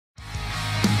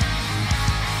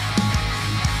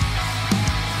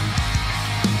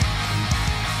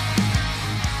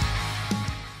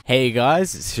Hey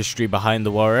guys, it's History Behind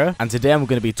the Warrior, and today I'm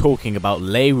going to be talking about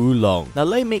Lei Wulong. Now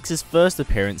Lei makes his first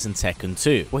appearance in Tekken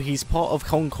 2, where he's part of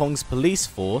Hong Kong's police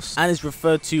force and is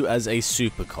referred to as a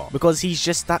super cop, because he's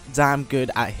just that damn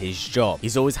good at his job.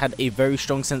 He's always had a very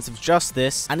strong sense of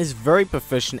justice and is very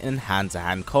proficient in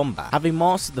hand-to-hand combat. Having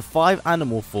mastered the 5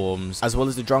 animal forms, as well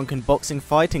as the drunken boxing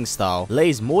fighting style, Lei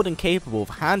is more than capable of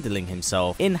handling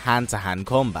himself in hand-to-hand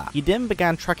combat. He then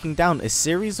began tracking down a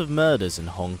series of murders in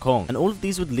Hong Kong, and all of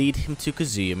these would lead him to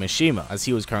Kazuya Mishima, as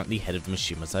he was currently head of the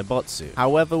Mishima Zaibatsu.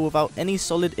 However, without any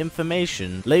solid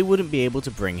information, Lei wouldn't be able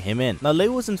to bring him in. Now Lei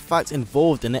was in fact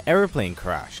involved in an aeroplane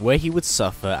crash, where he would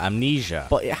suffer amnesia,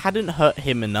 but it hadn't hurt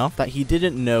him enough that he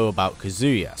didn't know about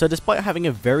Kazuya. So despite having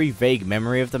a very vague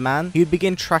memory of the man, he would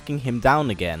begin tracking him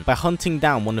down again by hunting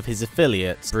down one of his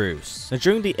affiliates, Bruce. Now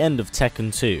during the end of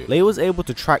Tekken 2, Lei was able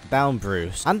to track down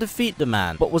Bruce and defeat the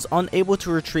man, but was unable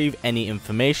to retrieve any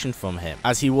information from him,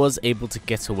 as he was able to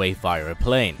get away via a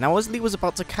plane. Now as Lei was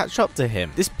about to catch up to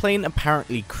him, this plane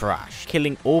apparently crashed,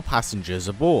 killing all passengers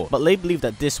aboard, but Lei believed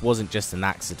that this wasn't just an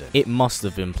accident. It must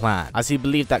have been planned, as he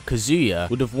believed that Kazuya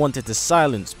would have wanted to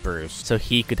silence Bruce so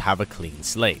he could have a clean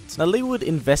slate. Now Lei would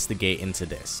investigate into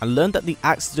this and learned that the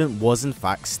accident was in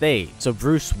fact staged, so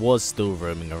Bruce was still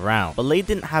roaming around, but Lei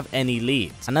didn't have any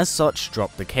leads and as such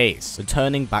dropped the case,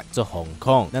 returning back to Hong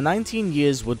Kong. Now 19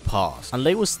 years would pass and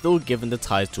Lei was still given the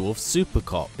title of Super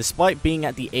Cop. Despite being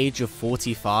at the age of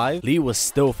 45, Lei was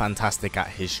still fantastic at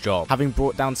his job, having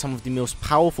brought down some of the most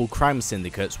powerful crime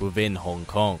syndicates within Hong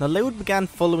Kong. Now Lei began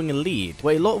following a lead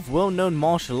where a lot of well-known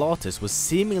martial artists was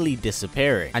seemingly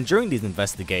disappearing, and during these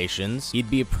investigations,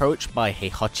 he'd be approached by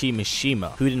Heihachi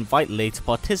Mishima, who would invite Lei to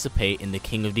participate in the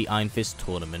King of the Iron Fist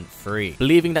Tournament 3.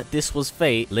 Believing that this was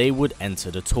fate, Lei would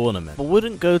enter the tournament, but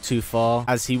wouldn't go too far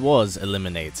as he was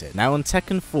eliminated. Now in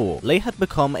Tekken 4, Lei had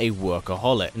become a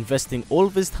workaholic, investing all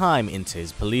of his time into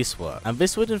his police work, and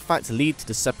this would in fact lead to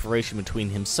the separation between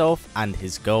himself and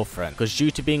his girlfriend, because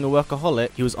due to being a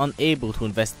workaholic, he was unable to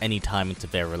invest any time into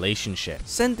their relationship,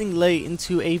 sending Lei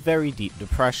into a very deep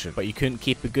depression. But you couldn't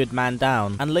keep a good man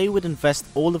down, and Lei would invest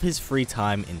all of his free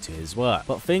time into his work.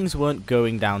 But things weren't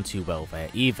going down too well there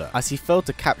either, as he failed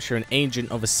to capture an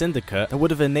agent of a syndicate that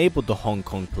would have enabled the Hong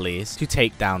Kong police to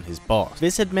take down his boss.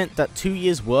 This had meant that 2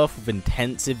 years worth of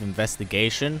intensive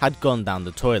investigation had gone down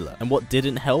the toilet, and what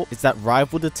didn't help is that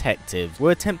rival detectives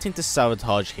were attempting to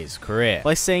sabotage his career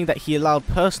by saying that he allowed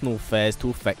personal affairs to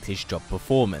affect his job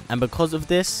performance, and because of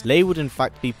this, Lei would in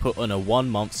fact be put on a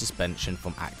 1-month suspension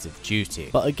from active duty.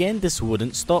 But again, this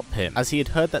wouldn't stop him, as he had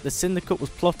heard that the syndicate was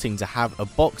plotting to have a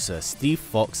boxer, Steve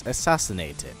Fox,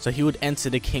 assassinated, so he would enter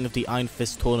the King of the Iron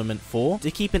Fist Tournament 4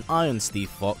 to keep an eye on Steve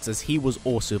Fox, as he was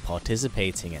also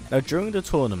participating in it. Now during the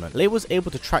tournament, Lei was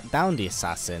able to track down the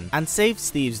assassin and save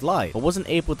Steve's life, but wasn't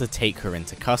able to take her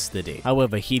into custody.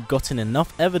 However, he'd gotten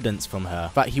enough evidence from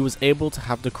her that he was able to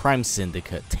have the crime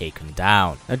syndicate taken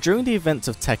down. Now during the events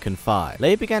of Tekken 5,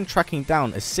 Lei began tracking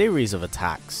down a series of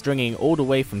attacks, stringing all the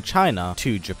way from China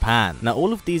to Japan. Now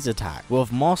all of these attacks were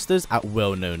of masters at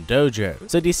well-known dojos,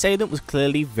 so the assailant was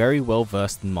clearly very well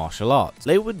versed in martial arts.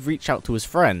 Lei would reach out to his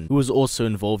friend, who was also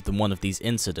involved in one of these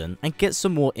incidents, and get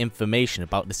some more information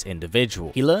about this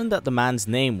individual. He learned that the man's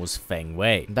name was Feng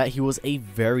Wei, and that he was a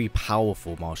very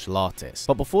powerful martial artist.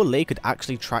 But before Lei could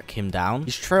actually track him down,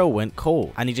 his trail went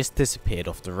cold, and he just disappeared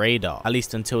off the radar, at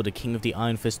least until the King of the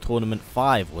Iron Fist Tournament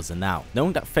 5 was announced.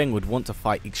 Knowing that Feng would want to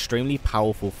fight extremely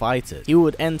powerful fighters, he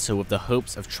would enter with the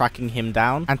hopes of tracking him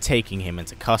down and taking him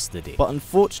into custody. But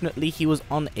unfortunately, he was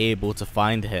unable to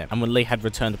find him, and when Lei had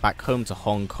returned back home to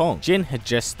Hong Kong, Jin had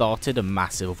just started a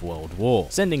massive world war,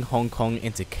 sending Hong Kong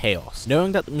into chaos.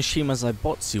 Knowing that the Mishima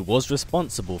Zaibatsu was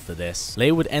responsible for this,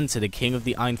 Lei would enter the King of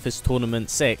the Iron Fist Tournament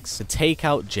 6 to take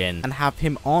out Jin and have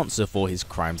him answer for his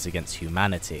crimes against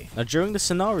humanity. Now during the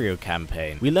scenario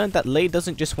campaign, we learned that Lei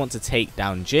doesn't just want to take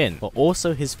down Jin, but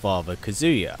also his father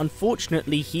Kazuya.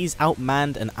 Unfortunately, he's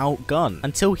outmanned and outgunned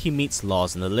until he meets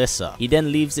Lars and Alyssa. He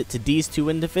then leaves it to these two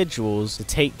individuals to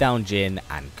take down Jin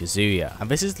and Kazuya, and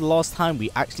this is the last time we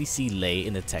actually see Lei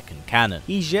in the Tekken canon.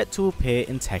 He's yet to appear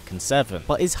in Tekken 7,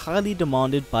 but is highly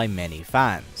demanded by many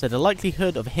fans, so the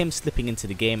likelihood of him slipping into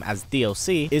the game as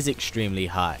DLC is extremely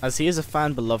high, as he is a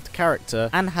fan-beloved character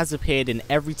and has appeared in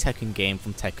every Tekken game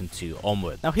from Tekken 2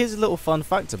 onward. Now here's a little fun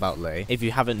fact about Lei. If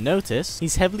you haven't noticed,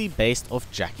 he's heavily based off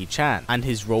Jackie Chan and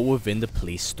his role within the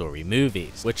police story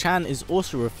movies, where Chan is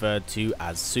also referred to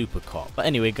as Super Cop. But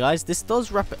anyway guys, this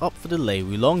does wrap it up for the Lei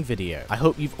Wulong video. I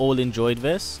hope you've all enjoyed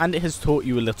this, and it has taught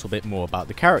you a little bit more about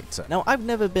the character. Now I've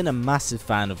never been a massive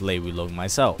fan of Lei Wulong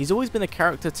myself. He's always been a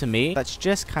character to me that's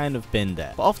just kind of been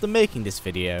there, but after making this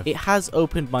video, it has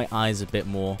opened my eyes a bit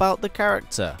more about the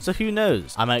character. so who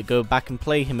knows, I might go back and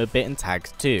play him a bit in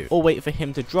Tags 2, or wait for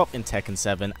him to drop in Tekken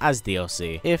 7 as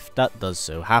DLC, if that does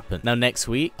so happen. Now next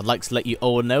week, I'd like to let you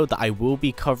all know that I will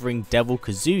be covering Devil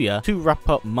Kazuya to wrap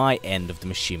up my end of the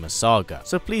Mishima saga,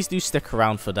 so please do stick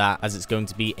around for that, as it's going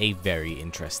to be a very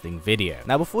interesting video.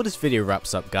 Now before this video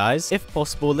wraps up guys, if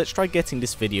possible, let's try getting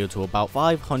this video to about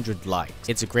 500 likes.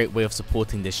 It's a great way of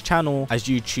supporting this channel, as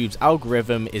YouTube's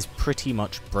algorithm is pretty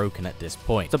much broken at this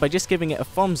point, so by just giving it a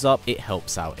thumbs up, it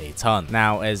helps out a ton.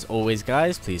 Now as always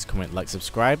guys, please comment, like,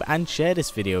 subscribe, and share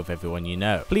this video with everyone you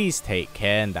know. Please take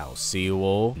care, and I'll see you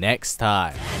all next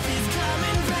time.